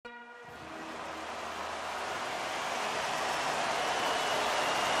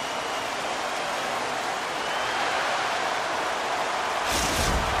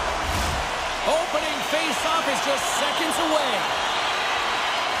just seconds away.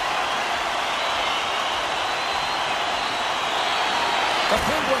 The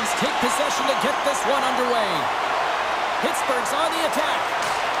Penguins take possession to get this one underway. Pittsburgh's on the attack.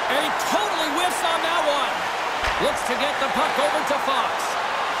 And he totally whiffs on that one. Looks to get the puck over to Fox.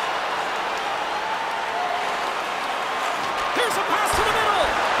 Here's a pass to the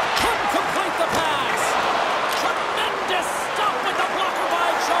middle. Couldn't complete the pass. Tremendous stop with the blocker by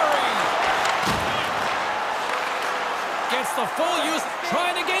Jarry. Gets the full use,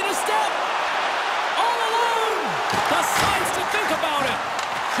 trying to gain a step. All alone. Decides to think about it.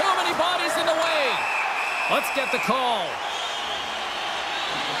 Too many bodies in the way. Let's get the call.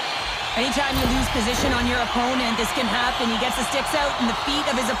 Anytime you lose position on your opponent, this can happen. He gets the sticks out in the feet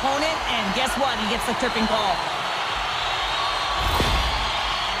of his opponent, and guess what? He gets the tripping call.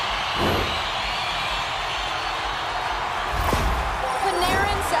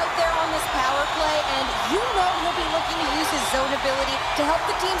 Panarin's out there on this power play, and you know he'll be looking to use his zone ability to help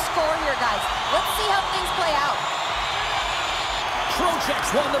the team score here, guys. Let's see how things play out.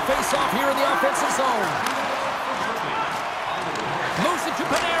 Trocheck's won the faceoff here in the offensive zone. Moves it to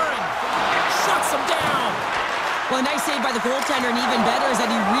Panarin. Shuts him down. Well, a nice save by the goaltender, and even better is that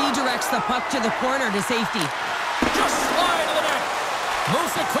he redirects the puck to the corner to safety. Just slide to the net.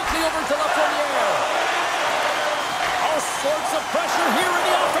 Moves it quickly over to Lafreniere. All sorts of pressure here in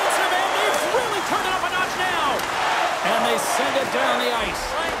the offensive end. They've really turned it up a notch now. And they send it down the ice.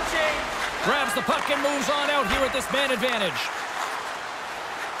 Grabs the puck and moves on out here at this man advantage.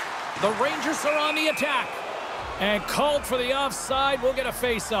 The Rangers are on the attack. And called for the offside. We'll get a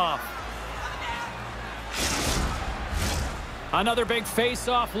face-off. Another big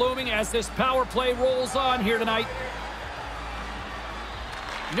face-off looming as this power play rolls on here tonight.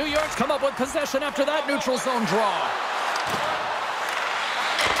 New York's come up with possession after that neutral zone draw.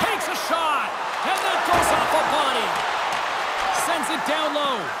 Takes a shot, and that goes off a body. Sends it down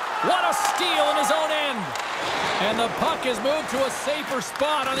low. What a steal in his own end. And the puck is moved to a safer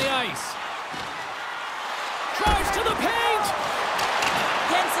spot on the ice. Drives to the paint.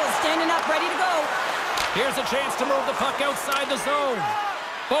 Gensel standing up, ready to go. Here's a chance to move the puck outside the zone.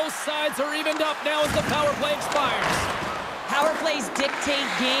 Both sides are evened up now as the power play expires. Power plays dictate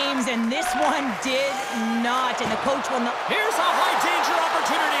games, and this one did not, and the coach will not. Here's a high-danger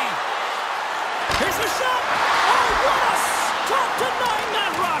opportunity. Here's a shot. Oh, what a stop denying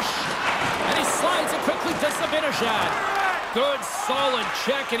that rush. And he slides it quickly to Zibanejad. Good, solid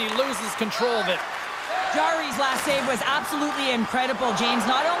check, and he loses control of it. Jarry's last save was absolutely incredible, James.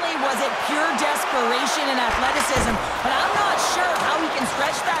 Not only was it pure desperation and athleticism, but I'm not sure how he can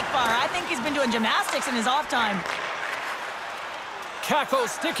stretch that far. I think he's been doing gymnastics in his off time.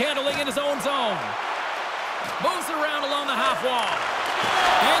 Kakko stick handling in his own zone. Moves it around along the half wall.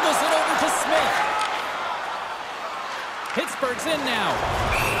 Angles it over to Smith. Pittsburgh's in now.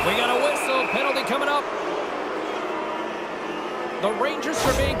 We got a whistle. Penalty coming up. The Rangers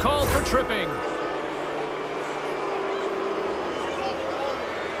are being called for tripping.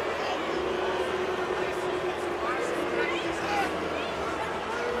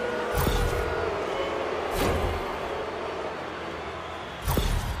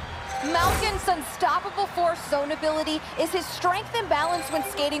 Malkin's unstoppable force zone ability is his strength and balance when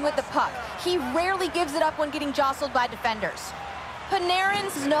skating with the puck. He rarely gives it up when getting jostled by defenders.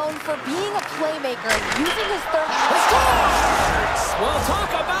 Panarin's known for being a playmaker and using his third... Well, talk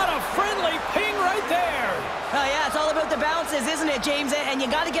about a friendly ping right there. Oh, yeah, it's all about the bounces, isn't it, James? And you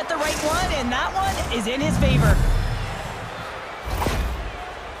got to get the right one, and that one is in his favor.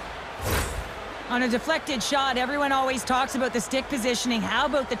 On a deflected shot, everyone always talks about the stick positioning. How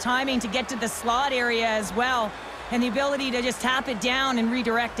about the timing to get to the slot area as well, and the ability to just tap it down and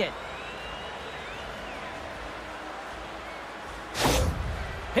redirect it?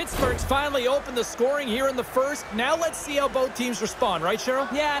 Pittsburgh's finally opened the scoring here in the first. Now let's see how both teams respond, right, Cheryl?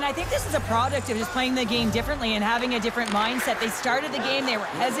 Yeah, and I think this is a product of just playing the game differently and having a different mindset. They started the game, they were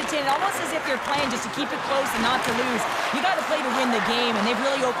hesitant, almost as if you're playing just to keep it close and not to lose. You got to play to win the game, and they've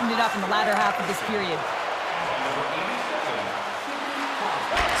really opened it up in the latter half of this period.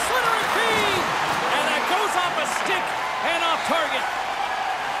 Slithering feed! And that goes off a stick and off target.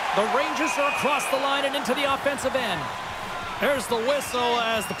 The Rangers are across the line and into the offensive end. There's the whistle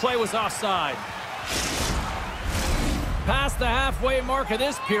as the play was offside. Past the halfway mark of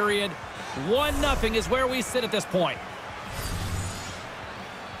this period, 1-0 is where we sit at this point.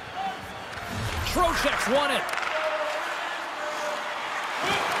 Trocheck's won it.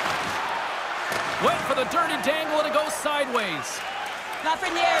 Wait for the dirty dangle and it goes sideways.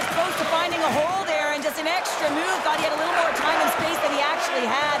 Lafreniere is close to finding a hole there, and just an extra move. Thought he had a little more time and space than he actually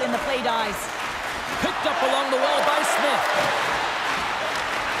had, and the play dies. Picked Picked up along the wall by Smith.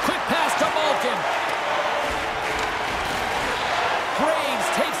 Quick pass to Malkin. Graves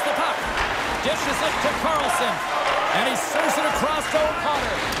takes the puck. Dishes it to Carlson. And he serves it across to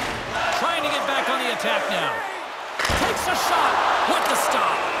O'Connor. Trying to get back on the attack now. Takes a shot with the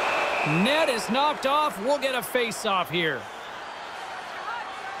stop. Net is knocked off. We'll get a face-off here.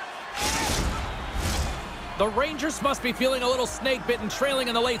 The Rangers must be feeling a little snake-bitten, trailing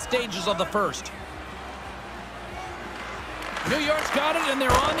in the late stages of the first. New York's got it, and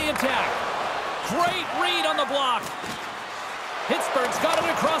they're on the attack. Great read on the block. Pittsburgh's got it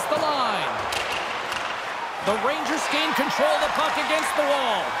across the line. The Rangers gain control of the puck against the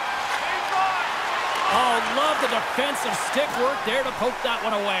wall. Oh, love the defensive stick work there to poke that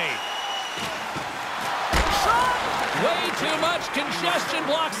one away. Shot! Way too much congestion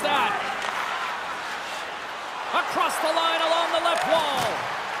blocks that. Across the line along the left wall.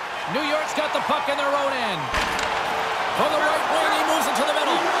 New York's got the puck in their own end. From the right wing, he moves it to the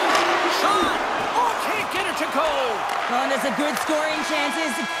middle. Shot! Oh, can't get it to go. Well, and it's a good scoring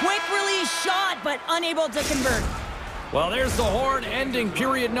chances. Quick release shot, but unable to convert. Well, there's the horn ending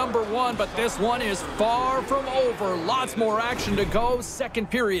period number 1, but this one is far from over. Lots more action to go. Second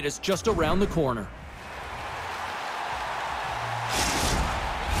period is just around the corner.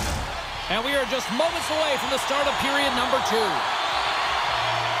 And we are just moments away from the start of period number 2.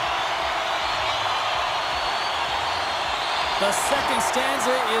 The second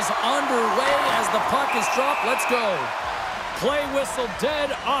stanza is underway as the puck is dropped. Let's go. Play whistle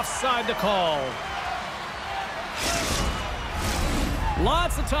dead, offside the call.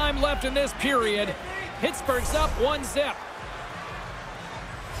 Lots of time left in this period. Pittsburgh's up 1-0.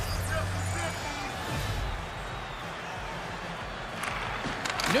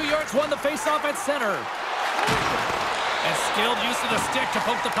 New York's won the faceoff at center. And skilled use of the stick to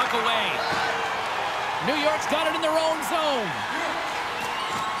poke the puck away. New York's got it in their own zone.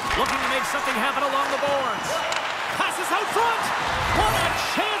 Looking to make something happen along the boards. Passes out front. What a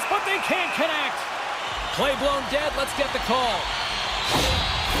chance, but they can't connect. Play blown dead. Let's get the call.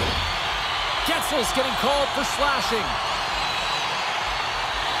 Getzel's getting called for slashing.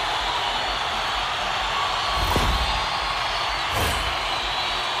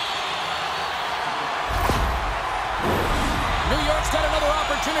 New York's got another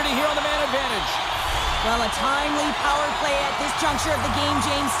opportunity here on the man advantage. Well, a timely power play at this juncture of the game,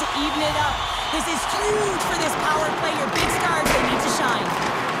 James, to even it up. This is huge for this power play. Your big stars, they need to shine.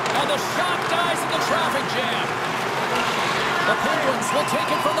 And the shot dies in the traffic jam. The Penguins will take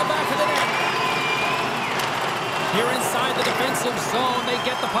it from the back of the net. Here inside the defensive zone, they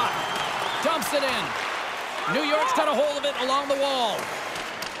get the puck. Dumps it in. New York's got a hold of it along the wall.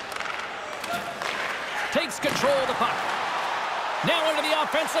 Takes control of the puck. Now into the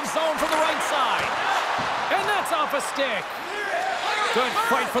offensive zone from the right side. And that's off a stick. Good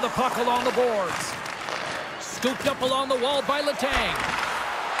fight for the puck along the boards. Scooped up along the wall by Letang.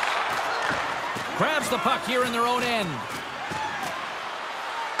 Grabs the puck here in their own end.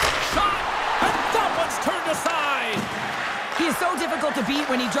 Shot! And that one's turned aside. He is so difficult to beat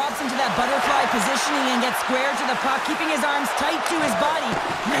when he drops into that butterfly positioning and gets square to the puck, keeping his arms tight to his body.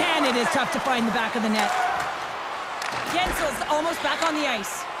 Man, it is tough to find the back of the net. Gensel's almost back on the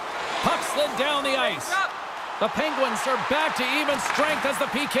ice. Puck slid down the ice. The Penguins are back to even strength as the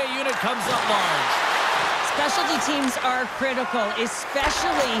PK unit comes up large. Specialty teams are critical,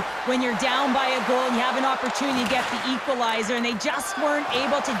 especially when you're down by a goal and you have an opportunity to get the equalizer, and they just weren't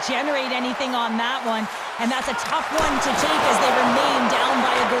able to generate anything on that one. And that's a tough one to take as they remain down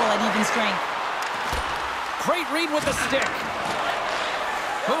by a goal at even strength. Great read with the stick.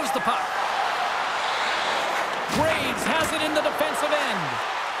 Moves the puck. Graves has it in the defensive end.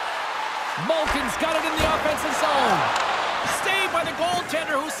 Malkin's got it in the offensive zone. Saved by the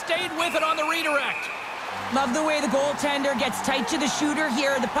goaltender, who stayed with it on the redirect. Love the way the goaltender gets tight to the shooter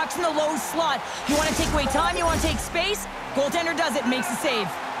here. The puck's in the low slot. You want to take away time, you want to take space. Goaltender does it, makes a save.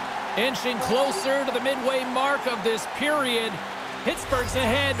 Inching closer to the midway mark of this period. Pittsburgh's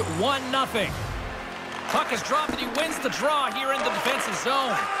ahead 1-0. Puck is dropped and he wins the draw here in the defensive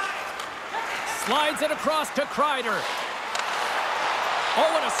zone. Slides it across to Kreider. Oh,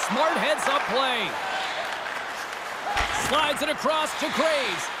 and a smart heads-up play. Slides it across to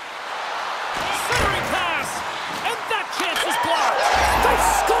Graves. Centering pass, and that chance is blocked. They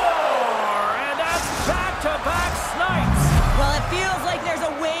score, and that's back-to-back snipes. Well, it feels like there's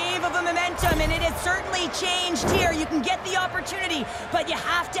a wave of a momentum, and it has certainly changed here. You can get the opportunity, but you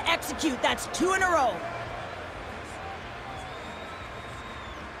have to execute. That's 2 in a row.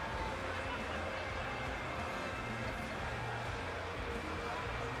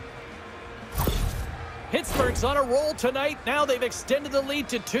 Pittsburgh's on a roll tonight. Now they've extended the lead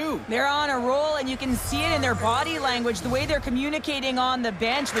to 2. They're on a roll, and you can see it in their body language, the way they're communicating on the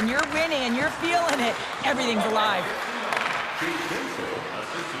bench. When you're winning and you're feeling it, everything's alive.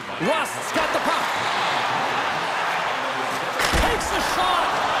 Rust's got the puck. Takes the shot,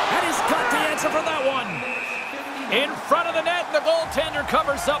 and he's got the answer for that one. In front of the net, the goaltender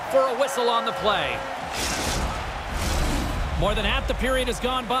covers up for a whistle on the play. More than half the period has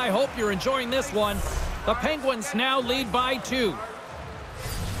gone by. Hope you're enjoying this one. The Penguins now lead by 2.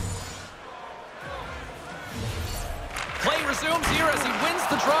 Play resumes here as he wins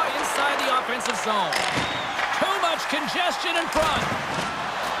the draw inside the offensive zone. Too much congestion in front.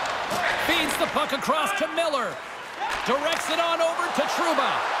 Feeds the puck across to Miller. Directs it on over to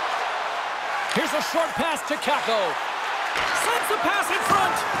Trouba. Here's a short pass to Kakko. Sends the pass in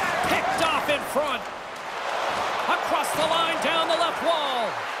front. Picked off in front. Across the line, down the left wall.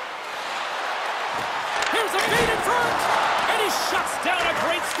 Here's a feed in front. And he shuts down a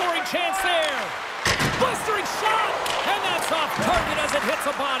great scoring chance there. Blistering shot. And that's off target as it hits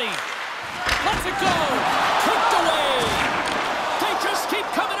a body. Lets it go. Kicked away. They just keep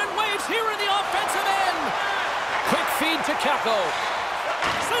coming in waves here in the offensive end. Quick feed to Kakko.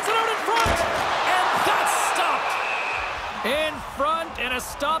 Sends it out in front. And that's stopped. In front, and a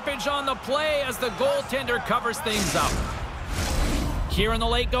stoppage on the play as the goaltender covers things up. Here in the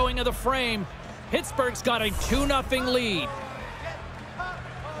late going of the frame, Pittsburgh's got a 2-0 lead.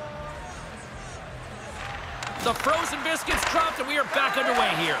 The frozen biscuits dropped, and we are back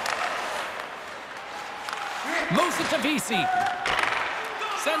underway here. Moves it to VC.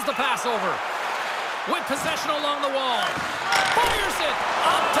 Sends the pass over. With possession along the wall. Fires it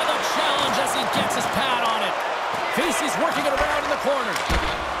up to the challenge as he gets his pad on it. Casey's working it around in the corner.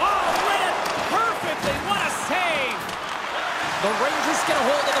 Oh, read it perfectly. What a save. The Rangers get a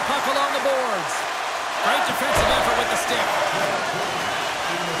hold of the puck along the boards. Great defensive effort with the stick.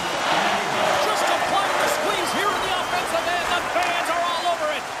 Just applying the squeeze here in the offensive end. The fans are all over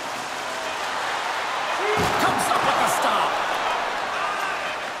it. Comes up with a stop.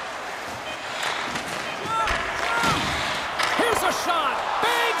 Here's a shot.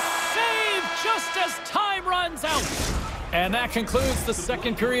 Big save just as time runs out. And that concludes the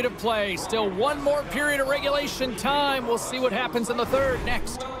second period of play. Still one more period of regulation time. We'll see what happens in the third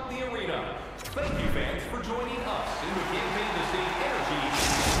next. The arena. Thank you, fans, for joining us in the campaign to save energy.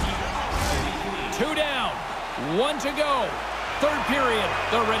 Keep our city clean. 2 down, 1 to go. Third period.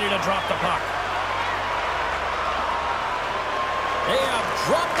 They're ready to drop the puck. They have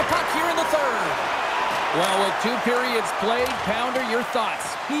dropped the puck here in the third. Well, with 2 periods played, Pounder, your thoughts?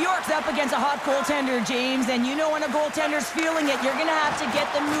 New York's up against a hot goaltender, James, and you know when a goaltender's feeling it, you're going to have to get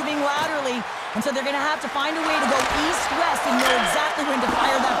them moving laterally, and so they're going to have to find a way to go east-west and know exactly when to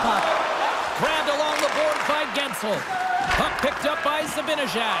fire that puck. Grabbed along the board by Gensel. Puck picked up by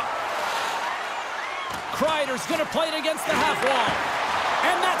Zibanejad. Kreider's going to play it against the half wall,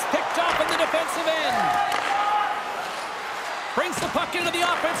 and that's picked off in the defensive end. Brings the puck into the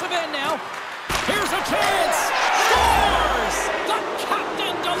offensive end now. Here's a chance! Scores! The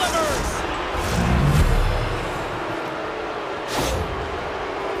captain delivers!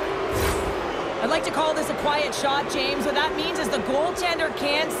 I'd like to call this a quiet shot, James. What that means is the goaltender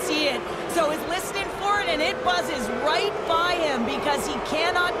can't see it, so he's listening for it, and it buzzes right by him because he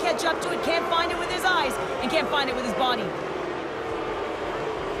cannot catch up to it, can't find it with his eyes, and can't find it with his body.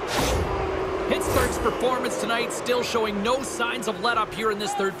 Pittsburgh's performance tonight still showing no signs of let-up here in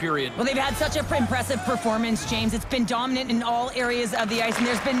this third period. Well, they've had such an impressive performance, James. It's been dominant in all areas of the ice, and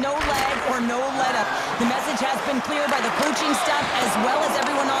there's been no lag or no let-up. The message has been clear by the coaching staff as well as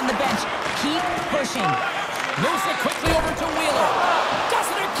everyone on the bench. Keep pushing. Moves it quickly over to Wheeler. Does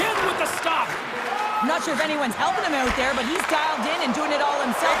it again with the stop. I'm not sure if anyone's helping him out there, but he's dialed in and doing it all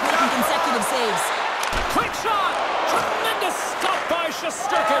himself, making consecutive saves. Quick shot! Tremendous stop by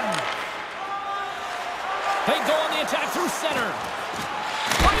Shesterkin. They go on the attack through center.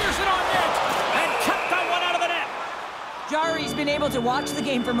 Fires it on net and kept that one out of the net. Jari's been able to watch the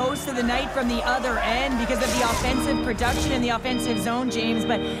game for most of the night from the other end because of the offensive production in the offensive zone, James,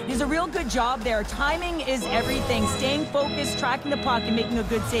 but he does a real good job there. Timing is everything. Staying focused, tracking the puck, and making a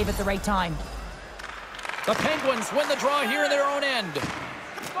good save at the right time. The Penguins win the draw here in their own end.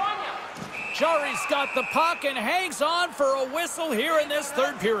 Jari's got the puck and hangs on for a whistle here in this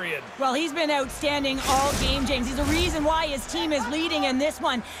third period. Well, he's been outstanding all game, James. He's the reason why his team is leading in this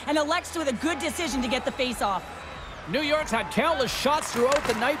one, and elects with a good decision to get the face-off. New York's had countless shots throughout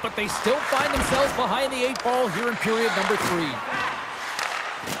the night, but they still find themselves behind the 8 ball here in period number 3.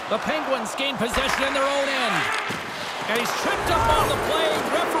 The Penguins gain possession in their own end. And he's tripped up on the play.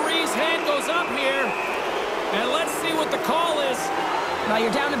 Referee's hand goes up here. And let's see what the call is. Well,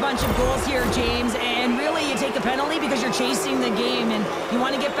 you're down a bunch of goals here, James, and really you take a penalty because you're chasing the game and you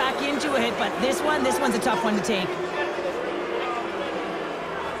want to get back into it, but this one's a tough one to take.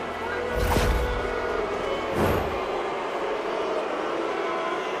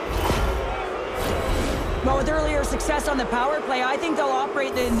 Well, with earlier success on the power play, I think they'll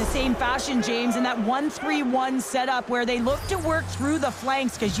operate in the same fashion, James, in that 1-3-1 setup where they look to work through the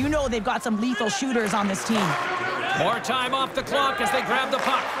flanks because you know they've got some lethal shooters on this team. More time off the clock as they grab the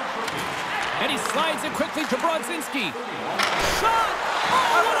puck. And he slides it quickly to Brodzinski. Shot!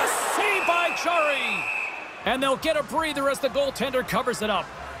 Oh, what a save by Chari! And they'll get a breather as the goaltender covers it up.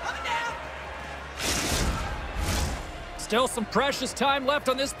 Still some precious time left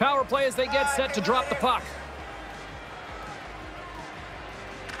on this power play as they get set to drop the puck.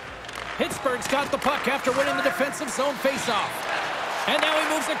 Pittsburgh's got the puck after winning the defensive zone faceoff. And now he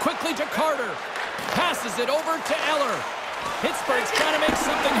moves it quickly to Carter. Passes it over to Eller. Pittsburgh's trying to make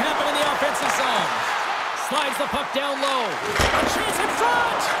something happen in the offensive zone. Slides the puck down low. A chance in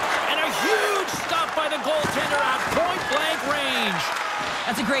front! And a huge stop by the goaltender at point-blank range.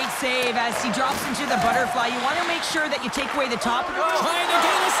 That's a great save as he drops into the butterfly. You want to make sure that you take away the top. Trying to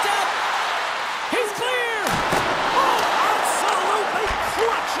gain a step. He's clear! Oh, absolutely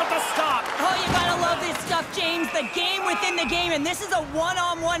clutch at the stop. Oh, you gotta love this stuff, James. The game within the game, and this is a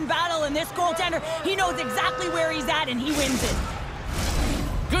one-on-one battle, and this goaltender, he knows exactly where he's at, and he wins it.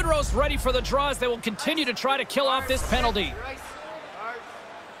 Goodrow's ready for the draw as they will continue to try to kill off this penalty.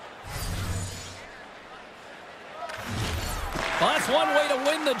 Well, that's one way to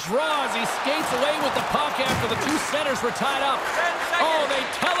win the draw as he skates away with the puck after the two centers were tied up. Oh, they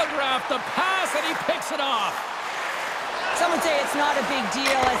telegraphed the pass, and he picks it off. Some would say it's not a big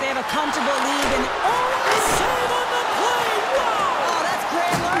deal as they have a comfortable lead. And oh, a save on the play! Wow! Oh, that's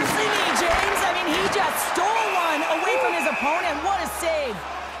great larceny, James. I mean, he just stole one away from his opponent. What a save.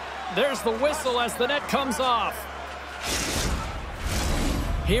 There's the whistle as the net comes off.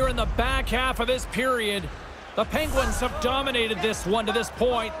 Here in the back half of this period, the Penguins have dominated this one to this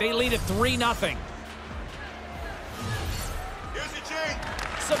point. They lead it 3-0.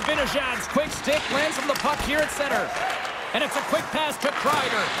 Sabinajad's quick stick lands from the puck here at center. And it's a quick pass to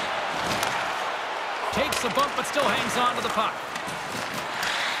Kreider. Takes a bump but still hangs on to the puck.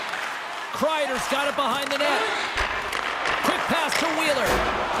 Kreider's got it behind the net. Quick pass to Wheeler.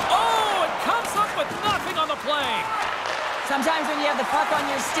 Oh, it comes up with nothing on the play. Sometimes when you have the puck on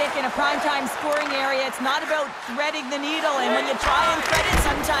your stick in a primetime scoring area, it's not about threading the needle, and when you try and thread it,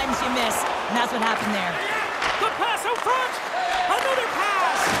 sometimes you miss. And that's what happened there. Good pass out front! Another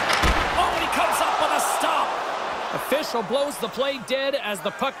pass! Oh, and he comes up with a stop! Official blows the play dead as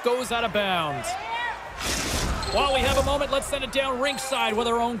the puck goes out of bounds. While we have a moment, let's send it down rinkside with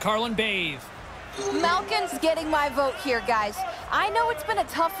our own Carlin Bathe. Malkin's getting my vote here, guys. I know it's been a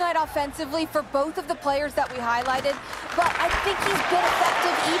tough night offensively for both of the players that we highlighted, but I think he's been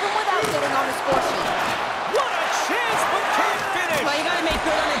effective even without getting on the score sheet. What a chance, but can't finish! Well, you got to make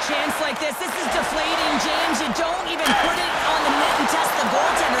good on a chance like this. This is deflating, James. You don't even put it on the net and test the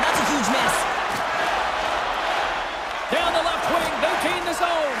goaltender. That's a huge miss. Down the left wing, they gain the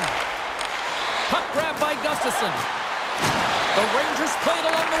zone. Puck grab by Gustafsson. The Rangers played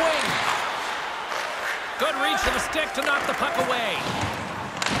along the wing. Good reach to the stick to knock the puck away.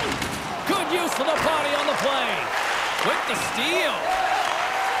 Good use of the body on the play. With the steal.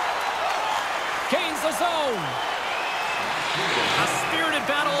 Gains the zone. A spirited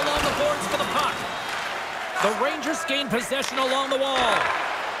battle along the boards for the puck. The Rangers gain possession along the wall.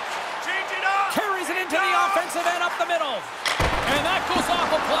 Carries it into the offensive end up the middle. And that goes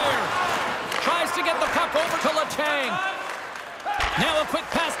off a player. Tries to get the puck over to Letang. Now a quick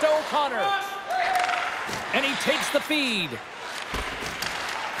pass to O'Connor. And he takes the feed.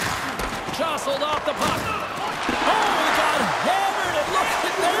 Jostled off the puck. Oh, he got hammered. And look at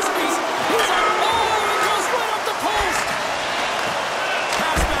this. He's on. Oh, he goes right up the post.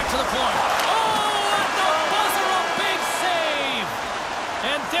 Pass back to the point. Oh, at the buzzer, a big save.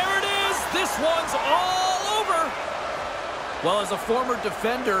 And there it is. This one's all over. Well, as a former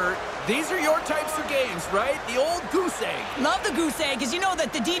defender, these are your types of games, right? The old goose egg. Love the goose egg, because you know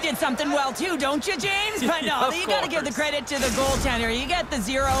that the D did something well too, don't you, James? But no, you got to give the credit to the goaltender. You get the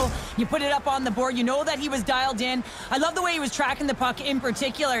 0, you put it up on the board, you know that he was dialed in. I love the way he was tracking the puck in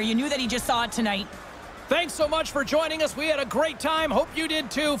particular. You knew that he just saw it tonight. Thanks so much for joining us. We had a great time. Hope you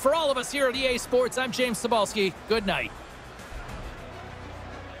did too. For all of us here at EA Sports, I'm James Cybulski. Good night.